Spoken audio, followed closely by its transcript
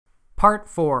Part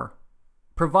 4.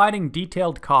 Providing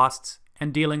detailed costs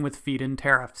and dealing with feed-in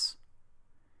tariffs.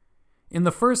 In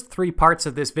the first 3 parts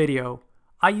of this video,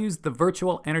 I used the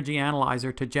Virtual Energy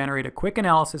Analyzer to generate a quick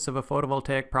analysis of a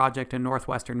photovoltaic project in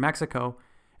northwestern Mexico,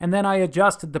 and then I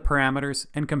adjusted the parameters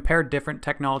and compared different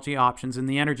technology options in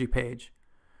the energy page.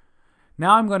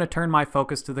 Now I'm going to turn my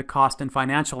focus to the cost and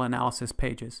financial analysis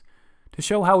pages to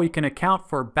show how we can account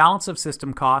for balance of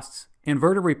system costs,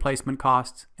 inverter replacement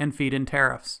costs, and feed-in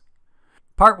tariffs.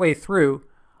 Partway through,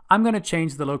 I'm going to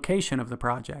change the location of the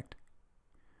project.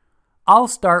 I'll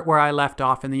start where I left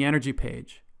off in the energy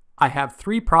page. I have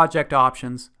 3 project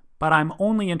options, but I'm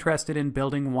only interested in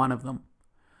building one of them.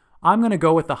 I'm going to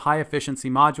go with the high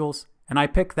efficiency modules, and I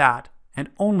pick that, and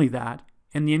only that,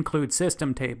 in the Include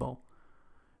System table.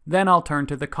 Then I'll turn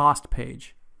to the cost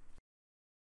page.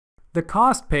 The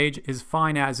cost page is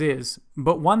fine as is,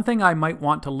 but one thing I might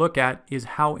want to look at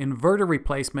is how inverter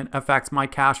replacement affects my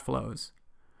cash flows.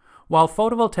 While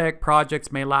photovoltaic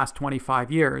projects may last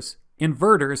 25 years,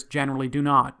 inverters generally do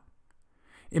not.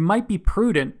 It might be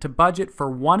prudent to budget for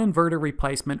one inverter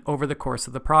replacement over the course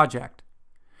of the project.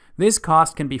 This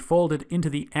cost can be folded into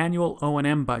the annual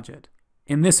O&M budget.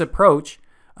 In this approach,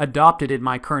 adopted in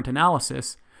my current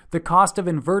analysis, the cost of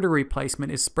inverter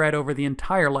replacement is spread over the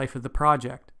entire life of the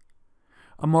project.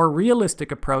 A more realistic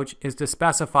approach is to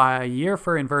specify a year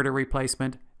for inverter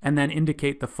replacement and then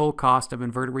indicate the full cost of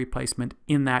inverter replacement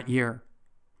in that year.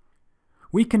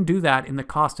 We can do that in the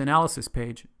cost analysis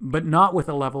page, but not with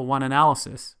a level 1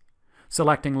 analysis.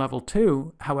 Selecting level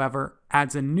 2, however,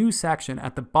 adds a new section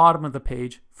at the bottom of the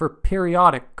page for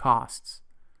periodic costs.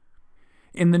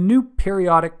 In the new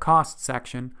periodic costs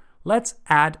section, let's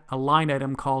add a line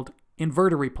item called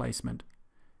inverter replacement.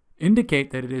 Indicate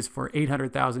that it is for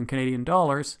 800,000 Canadian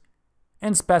dollars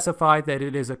and specify that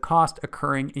it is a cost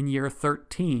occurring in year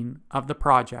 13 of the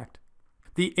project.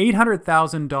 The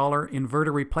 $800,000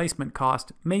 inverter replacement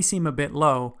cost may seem a bit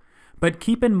low, but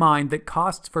keep in mind that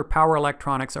costs for power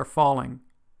electronics are falling.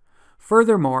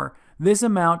 Furthermore, this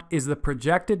amount is the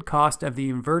projected cost of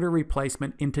the inverter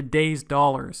replacement in today's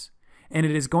dollars, and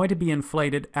it is going to be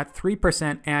inflated at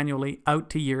 3% annually out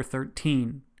to year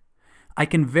 13. I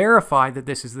can verify that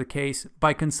this is the case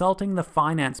by consulting the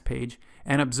finance page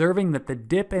and observing that the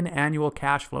dip in annual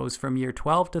cash flows from year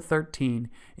 12 to 13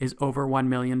 is over $1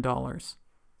 million.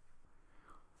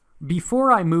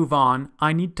 Before I move on,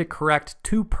 I need to correct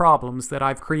 2 problems that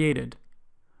I've created.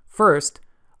 First,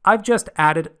 I've just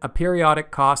added a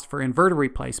periodic cost for inverter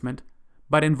replacement,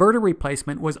 but inverter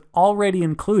replacement was already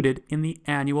included in the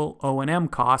annual O&M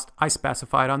cost I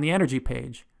specified on the energy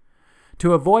page.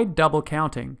 To avoid double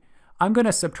counting, I'm going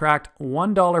to subtract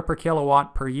 $1 per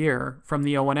kilowatt per year from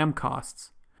the O&M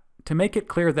costs. To make it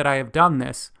clear that I have done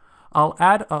this, I'll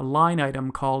add a line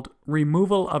item called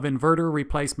Removal of Inverter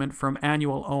Replacement from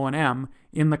Annual O&M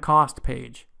in the cost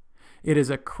page. It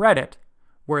is a credit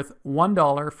worth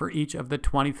 $1 for each of the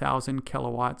 20,000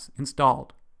 kilowatts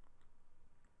installed.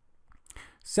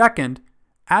 Second,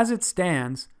 as it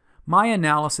stands, my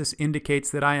analysis indicates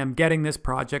that I am getting this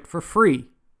project for free.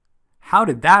 How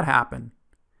did that happen?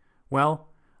 Well,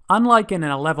 unlike in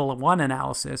a level 1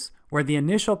 analysis, where the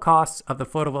initial costs of the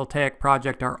photovoltaic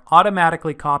project are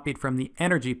automatically copied from the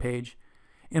energy page,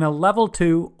 in a level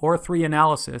 2 or 3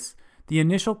 analysis, the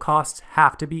initial costs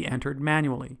have to be entered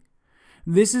manually.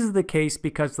 This is the case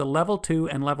because the level 2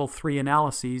 and level 3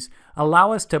 analyses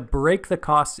allow us to break the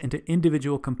costs into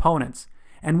individual components,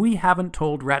 and we haven't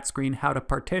told RETScreen how to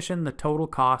partition the total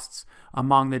costs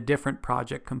among the different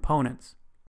project components.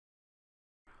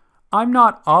 I'm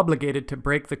not obligated to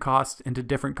break the costs into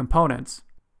different components.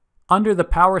 Under the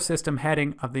Power System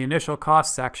heading of the Initial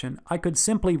Cost section, I could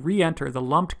simply re-enter the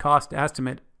lumped cost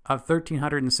estimate of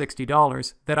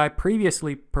 $1,360 that I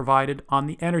previously provided on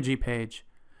the energy page.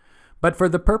 But for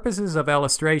the purposes of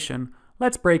illustration,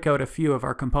 let's break out a few of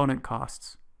our component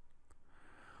costs.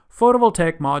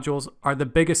 Photovoltaic modules are the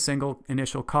biggest single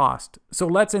initial cost, so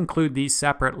let's include these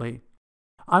separately.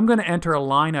 I'm going to enter a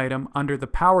line item under the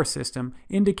power system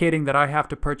indicating that I have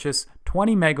to purchase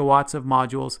 20 megawatts of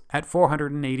modules at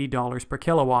 $480 per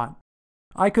kilowatt.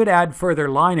 I could add further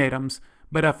line items,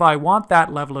 but if I want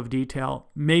that level of detail,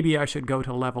 maybe I should go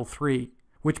to level 3,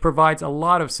 which provides a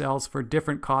lot of cells for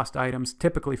different cost items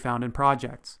typically found in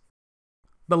projects.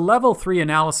 The level 3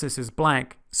 analysis is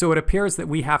blank, so it appears that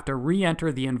we have to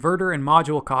re-enter the inverter and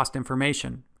module cost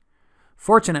information.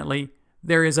 Fortunately,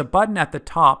 there is a button at the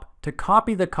top to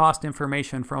copy the cost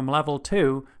information from level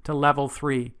 2 to level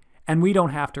 3, and we don't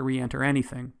have to re-enter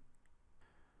anything.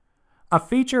 A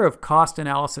feature of Cost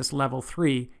Analysis Level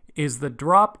 3 is the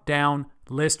drop-down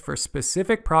list for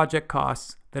specific project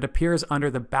costs that appears under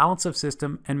the Balance of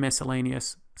System and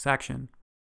Miscellaneous section.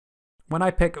 When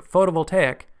I pick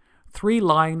photovoltaic, 3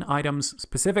 line items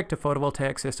specific to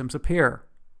photovoltaic systems appear.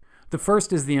 The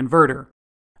first is the inverter.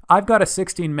 I've got a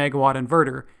 16 megawatt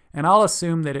inverter, and I'll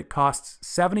assume that it costs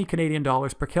 70 Canadian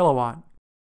dollars per kilowatt.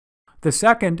 The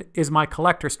second is my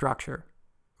collector structure.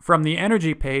 From the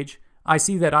energy page, I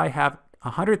see that I have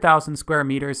 100,000 square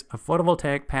meters of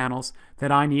photovoltaic panels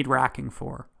that I need racking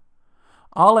for.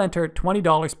 I'll enter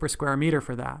 $20 per square meter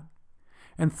for that.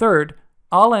 And third,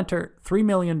 I'll enter $3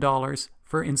 million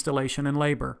for installation and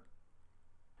labor.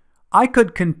 I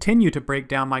could continue to break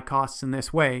down my costs in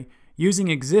this way, using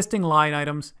existing line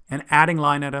items and adding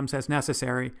line items as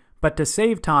necessary, but to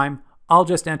save time, I'll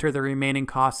just enter the remaining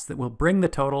costs that will bring the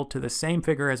total to the same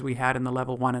figure as we had in the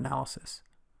Level 1 analysis.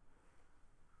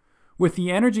 With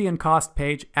the energy and cost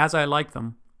page as I like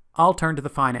them, I'll turn to the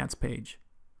finance page.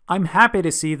 I'm happy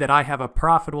to see that I have a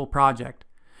profitable project,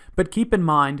 but keep in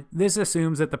mind this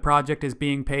assumes that the project is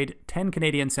being paid 10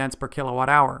 Canadian cents per kilowatt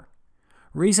hour.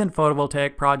 Recent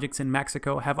photovoltaic projects in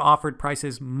Mexico have offered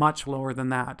prices much lower than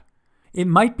that. It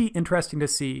might be interesting to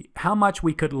see how much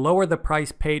we could lower the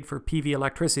price paid for PV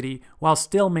electricity while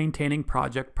still maintaining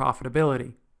project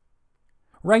profitability.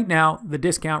 Right now, the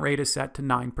discount rate is set to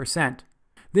 9%.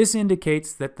 This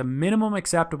indicates that the minimum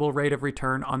acceptable rate of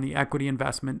return on the equity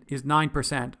investment is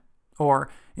 9%, or,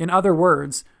 in other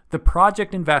words, the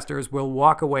project investors will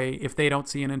walk away if they don't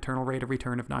see an internal rate of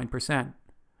return of 9%.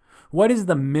 What is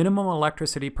the minimum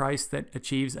electricity price that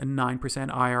achieves a 9%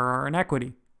 IRR in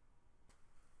equity?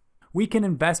 We can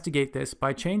investigate this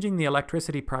by changing the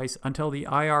electricity price until the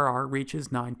IRR reaches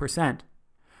 9%.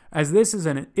 As this is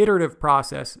an iterative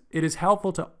process, it is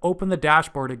helpful to open the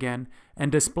dashboard again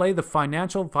and display the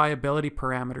financial viability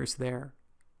parameters there.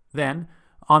 Then,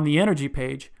 on the energy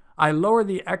page, I lower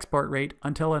the export rate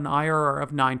until an IRR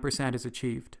of 9% is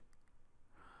achieved.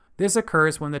 This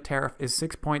occurs when the tariff is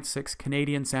 6.6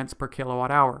 Canadian cents per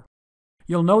kilowatt hour.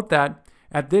 You'll note that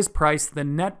at this price, the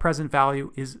net present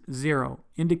value is 0,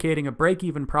 indicating a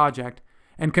break-even project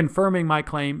and confirming my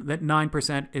claim that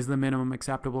 9% is the minimum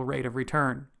acceptable rate of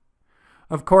return.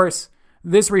 Of course,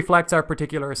 this reflects our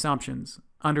particular assumptions.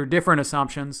 Under different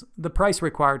assumptions, the price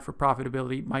required for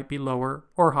profitability might be lower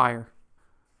or higher.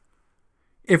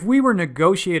 If we were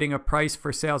negotiating a price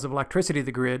for sales of electricity to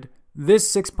the grid, this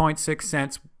 6.6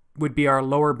 cents would be our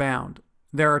lower bound.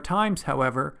 There are times,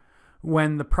 however,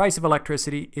 when the price of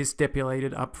electricity is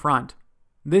stipulated up front.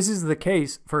 This is the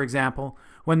case, for example,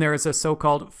 when there is a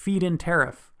so-called feed-in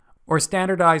tariff, or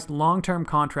standardized long-term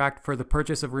contract for the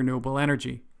purchase of renewable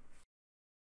energy.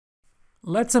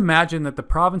 Let's imagine that the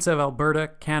province of Alberta,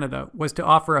 Canada, was to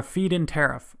offer a feed-in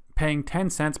tariff, paying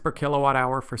 10 cents per kilowatt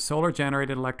hour for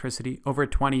solar-generated electricity over a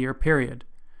 20-year period.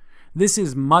 This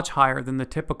is much higher than the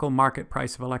typical market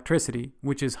price of electricity,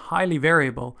 which is highly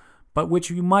variable, but which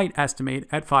you might estimate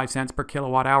at 5 cents per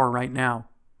kilowatt hour right now.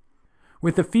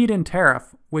 With the feed-in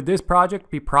tariff, would this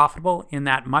project be profitable in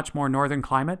that much more northern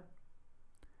climate?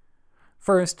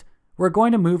 First, we're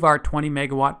going to move our 20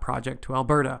 megawatt project to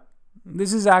Alberta.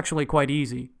 This is actually quite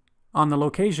easy. On the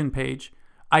location page,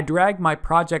 I drag my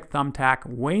project thumbtack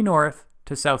way north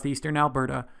to southeastern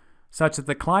Alberta, such that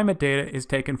the climate data is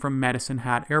taken from Medicine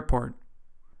Hat Airport.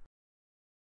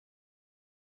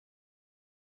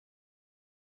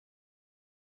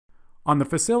 On the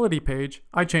facility page,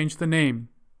 I change the name.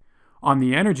 On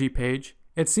the energy page,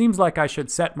 it seems like I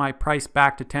should set my price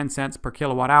back to 10 cents per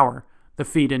kilowatt hour, the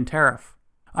feed-in tariff.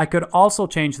 I could also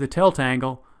change the tilt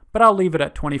angle, but I'll leave it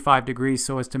at 25 degrees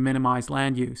so as to minimize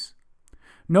land use.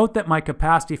 Note that my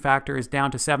capacity factor is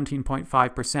down to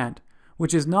 17.5%,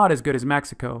 which is not as good as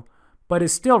Mexico, but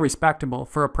is still respectable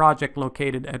for a project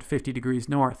located at 50 degrees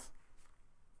north.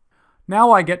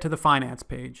 Now I get to the finance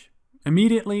page.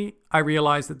 Immediately, I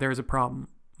realize that there is a problem.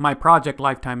 My project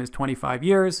lifetime is 25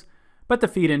 years, but the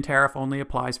feed-in tariff only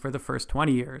applies for the first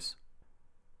 20 years.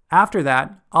 After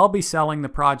that, I'll be selling the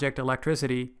project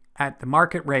electricity at the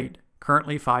market rate,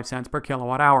 currently 5 cents per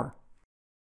kilowatt hour.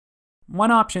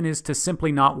 One option is to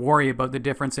simply not worry about the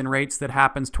difference in rates that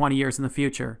happens 20 years in the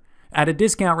future. At a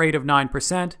discount rate of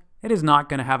 9%, it is not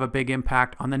going to have a big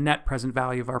impact on the net present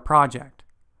value of our project.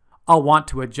 I'll want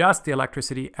to adjust the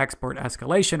electricity export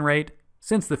escalation rate,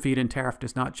 since the feed-in tariff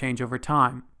does not change over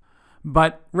time.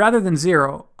 But rather than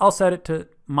 0, I'll set it to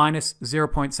minus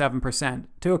 0.7%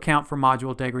 to account for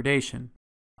module degradation.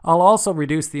 I'll also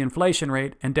reduce the inflation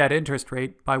rate and debt interest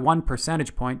rate by 1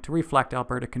 percentage point to reflect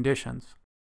Alberta conditions.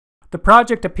 The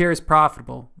project appears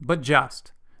profitable, but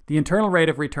just. The internal rate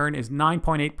of return is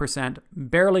 9.8%,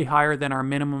 barely higher than our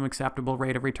minimum acceptable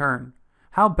rate of return.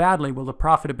 how badly will the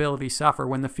profitability suffer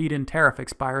when the feed-in tariff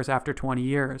expires after 20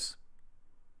 years?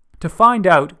 To find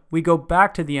out, we go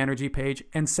back to the energy page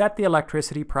and set the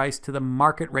electricity price to the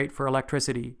market rate for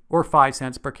electricity, or 5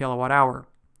 cents per kilowatt hour.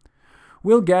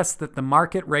 We'll guess that the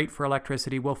market rate for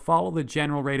electricity will follow the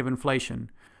general rate of inflation,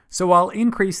 so I'll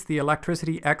increase the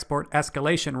electricity export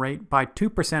escalation rate by 2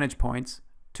 percentage points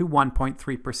to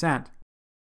 1.3%.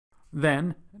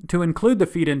 Then, to include the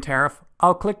feed-in tariff,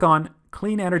 I'll click on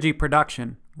Clean Energy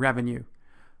Production Revenue.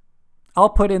 I'll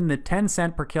put in the 10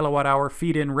 cent per kilowatt hour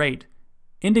feed-in rate,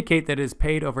 indicate that it is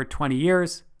paid over 20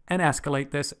 years, and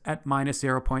escalate this at minus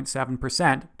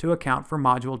 0.7% to account for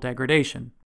module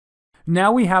degradation.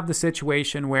 Now we have the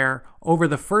situation where, over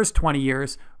the first 20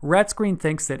 years, RETScreen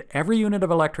thinks that every unit of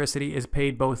electricity is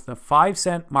paid both the 5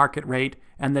 cent market rate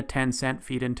and the 10 cent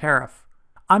feed-in tariff.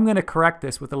 I'm going to correct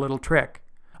this with a little trick.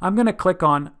 I'm going to click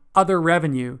on Other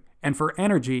Revenue, and for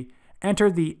energy,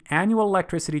 enter the annual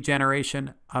electricity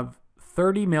generation of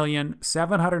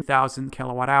 30,700,000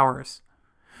 kilowatt hours.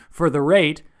 For the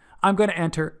rate, I'm going to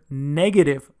enter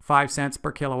negative 5 cents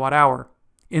per kilowatt hour.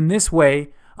 In this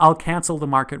way, I'll cancel the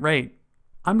market rate.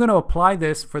 I'm going to apply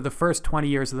this for the first 20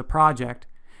 years of the project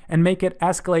and make it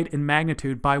escalate in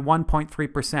magnitude by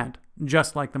 1.3%,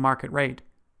 just like the market rate.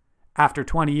 After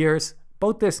 20 years,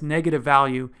 both this negative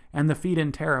value and the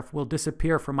feed-in tariff will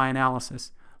disappear from my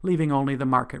analysis, leaving only the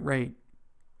market rate.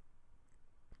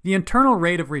 The internal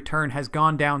rate of return has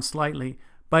gone down slightly,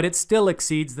 but it still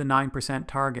exceeds the 9%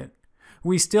 target.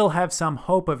 We still have some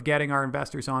hope of getting our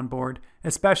investors on board,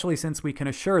 especially since we can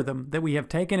assure them that we have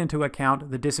taken into account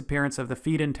the disappearance of the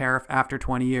feed-in tariff after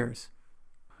 20 years.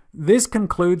 This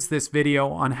concludes this video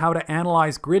on how to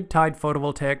analyze grid-tied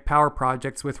photovoltaic power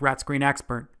projects with RETScreen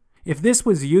Expert. If this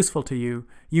was useful to you,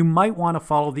 you might want to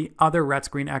follow the other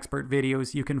RETScreen Expert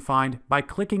videos you can find by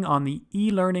clicking on the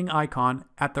e-learning icon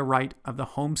at the right of the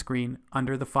home screen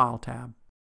under the File tab.